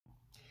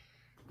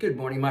Good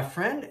morning, my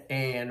friend,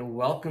 and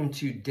welcome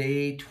to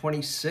day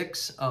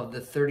 26 of the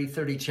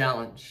 30-30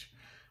 challenge.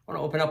 I want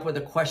to open up with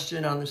a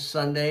question on this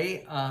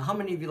Sunday. How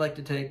many of you like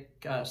to take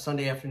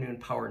Sunday afternoon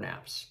power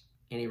naps?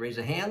 Any raise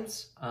of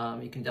hands?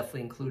 You can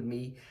definitely include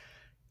me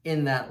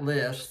in that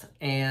list.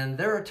 And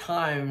there are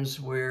times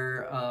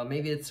where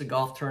maybe it's a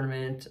golf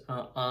tournament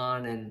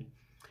on and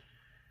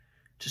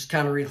just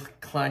kind of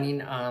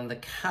reclining on the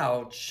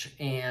couch,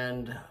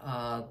 and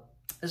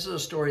this is a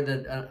story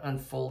that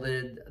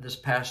unfolded this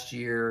past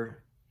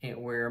year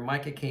where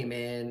Micah came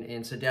in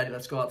and said, "Daddy,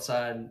 let's go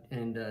outside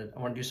and I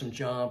want to do some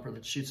jump, or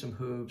let's shoot some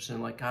hoops." And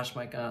I'm like, "Gosh,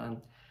 Micah,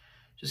 I'm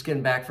just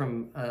getting back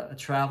from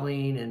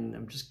traveling and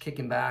I'm just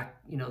kicking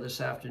back,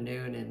 this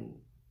afternoon." And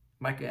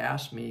Micah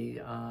asked me, he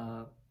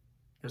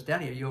goes,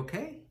 "Daddy, are you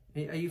okay?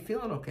 Are you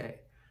feeling okay?"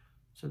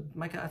 So,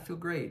 "Micah, I feel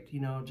great,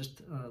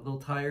 just a little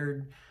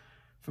tired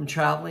from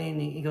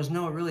traveling." And he goes,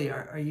 "No, really,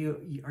 are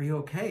you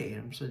okay?"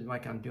 And I said,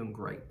 "Mike, I'm doing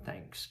great,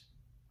 thanks."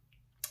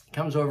 He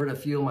comes over to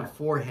feel my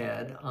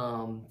forehead,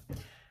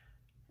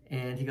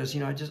 and he goes,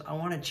 I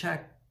want to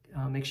check,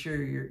 make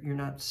sure you're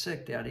not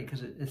sick, Daddy,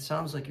 because it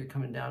sounds like you're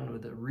coming down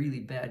with a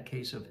really bad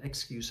case of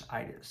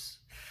excuse-itis."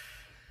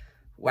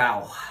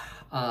 Wow.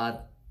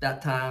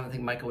 That time, I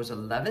think Micah was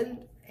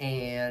 11,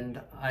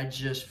 and I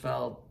just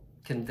felt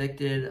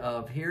convicted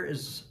of, here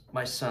is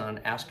my son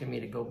asking me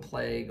to go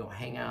play, go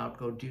hang out,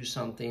 go do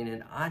something.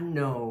 And I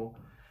know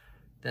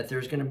that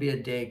there's going to be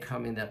a day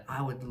coming that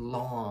I would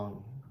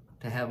long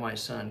to have my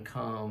son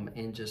come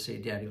and just say,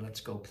 "Daddy,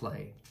 let's go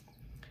play."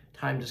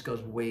 Time just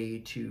goes way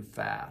too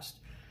fast.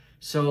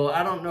 So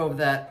I don't know if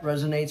that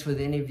resonates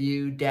with any of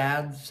you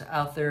dads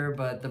out there,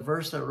 but the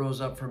verse that rose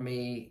up for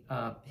me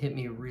hit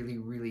me really,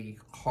 really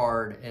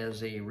hard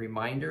as a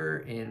reminder,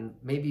 and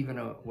maybe even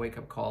a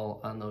wake-up call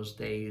on those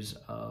days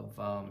of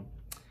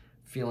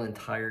feeling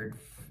tired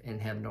and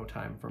have no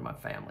time for my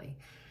family.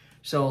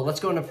 So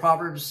let's go into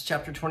Proverbs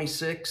Chapter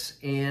 26,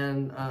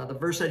 and the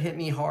verse that hit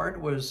me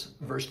hard was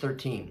verse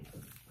 13.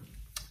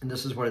 And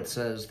this is what it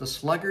says: "The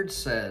sluggard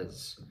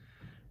says,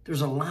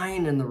 'There's a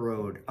lion in the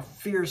road, a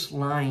fierce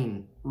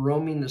lion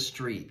roaming the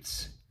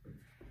streets.'"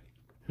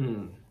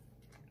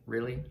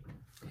 Really?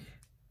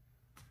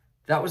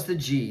 That was the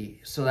G.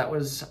 So that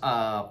was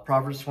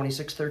Proverbs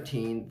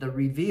 26:13. The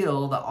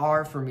reveal, the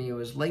R for me,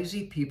 was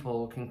lazy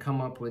people can come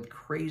up with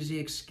crazy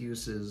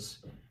excuses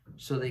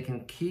so they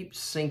can keep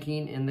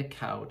sinking in the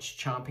couch,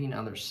 chomping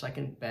on their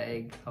second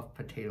bag of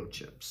potato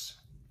chips.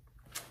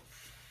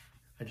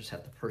 I just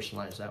have to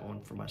personalize that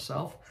one for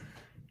myself.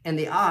 And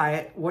the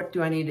I, what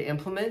do I need to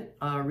implement?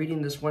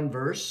 Reading this one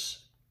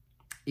verse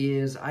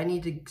is, I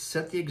need to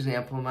set the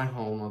example in my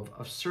home of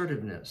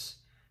assertiveness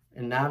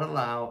and not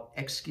allow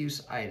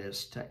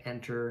excuse-itis to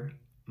enter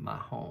my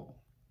home.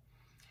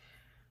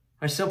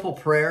 My simple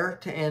prayer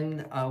to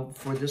end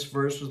for this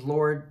verse was,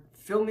 "Lord,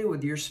 fill me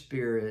with your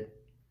spirit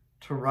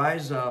to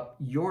rise up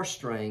your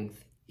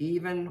strength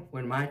even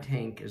when my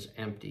tank is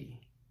empty.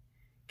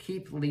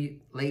 Keep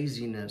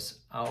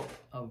laziness out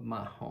of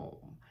my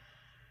home."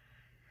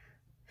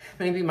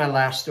 Maybe my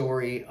last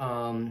story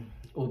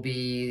will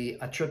be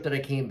a trip that I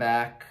came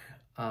back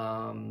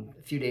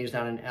a few days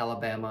down in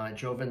Alabama. I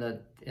drove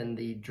in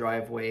the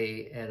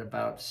driveway at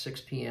about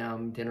 6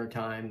 p.m. dinner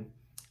time,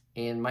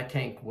 and my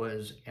tank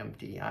was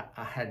empty.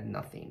 I had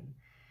nothing.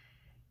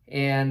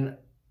 And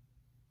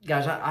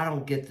guys, I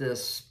don't get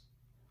this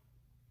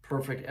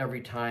perfect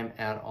every time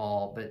at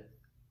all, but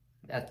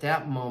at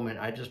that moment,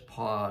 I just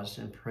paused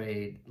and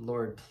prayed,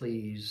 "Lord,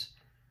 please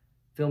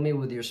fill me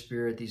with your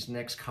spirit these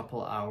next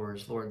couple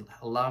hours. Lord,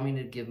 allow me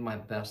to give my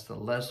best to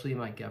Leslie,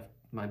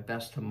 my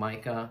best to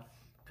Micah,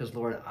 because,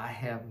 Lord, I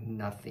have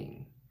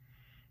nothing."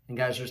 And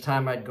guys, there's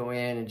time I'd go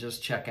in and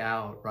just check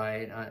out,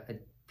 right? I'd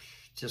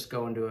just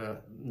go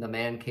into the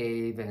man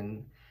cave,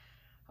 and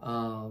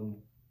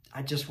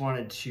I just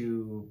wanted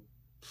to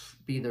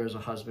be there as a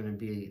husband and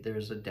be there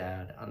as a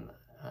dad on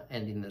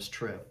ending this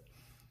trip.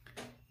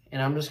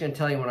 And I'm just going to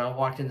tell you, when I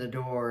walked in the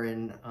door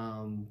and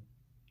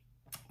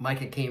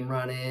Micah came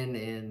running,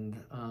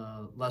 and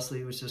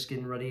Leslie was just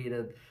getting ready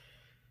to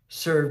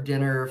serve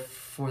dinner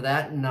for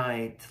that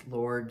night,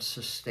 Lord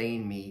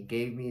sustained me,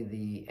 gave me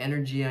the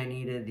energy I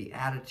needed, the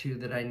attitude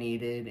that I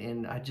needed,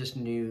 and I just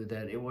knew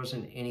that it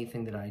wasn't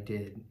anything that I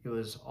did. It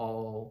was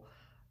all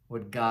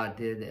what God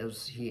did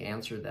as He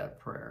answered that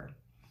prayer.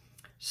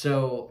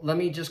 So let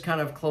me just kind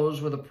of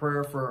close with a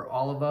prayer for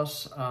all of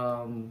us.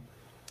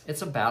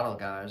 It's a battle,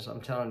 guys.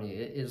 I'm telling you,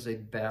 it is a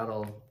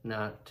battle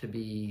not to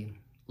be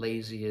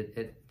lazy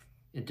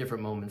at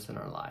different moments in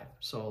our life.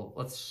 So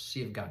let's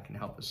see if God can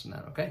help us in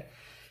that, okay?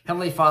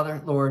 Heavenly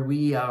Father, Lord,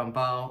 we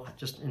bow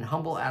just in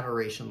humble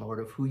adoration, Lord,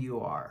 of who you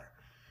are.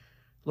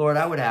 Lord,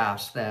 I would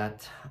ask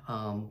that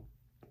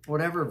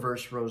whatever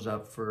verse rose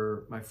up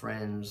for my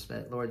friends,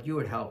 that, Lord, you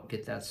would help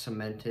get that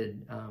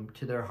cemented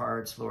to their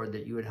hearts, Lord,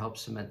 that you would help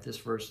cement this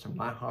verse to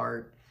my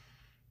heart.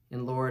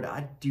 And Lord,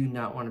 I do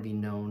not want to be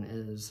known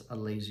as a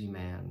lazy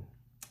man.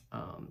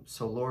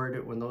 So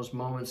Lord, when those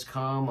moments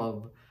come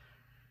of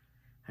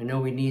I know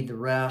we need the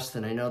rest,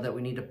 and I know that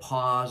we need to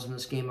pause in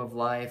this game of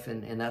life,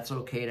 and that's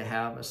okay to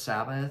have a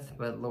Sabbath,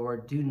 but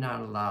Lord, do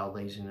not allow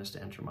laziness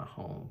to enter my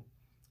home.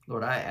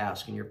 Lord, I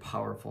ask in your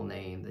powerful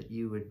name that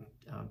you would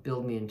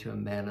build me into a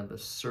man of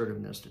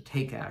assertiveness, to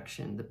take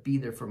action, to be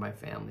there for my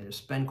family, to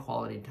spend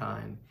quality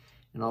time,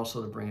 and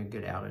also to bring a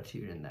good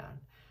attitude in that.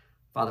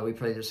 Father, we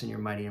pray this in your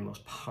mighty and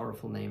most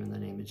powerful name, in the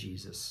name of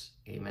Jesus.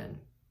 Amen.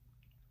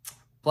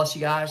 Bless you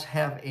guys.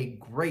 Have a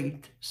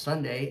great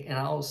Sunday, and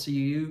I'll see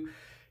you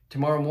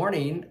tomorrow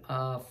morning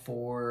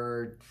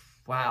for,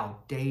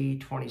 day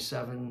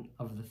 27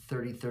 of the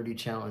 30-30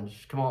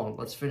 challenge. Come on,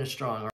 let's finish strong.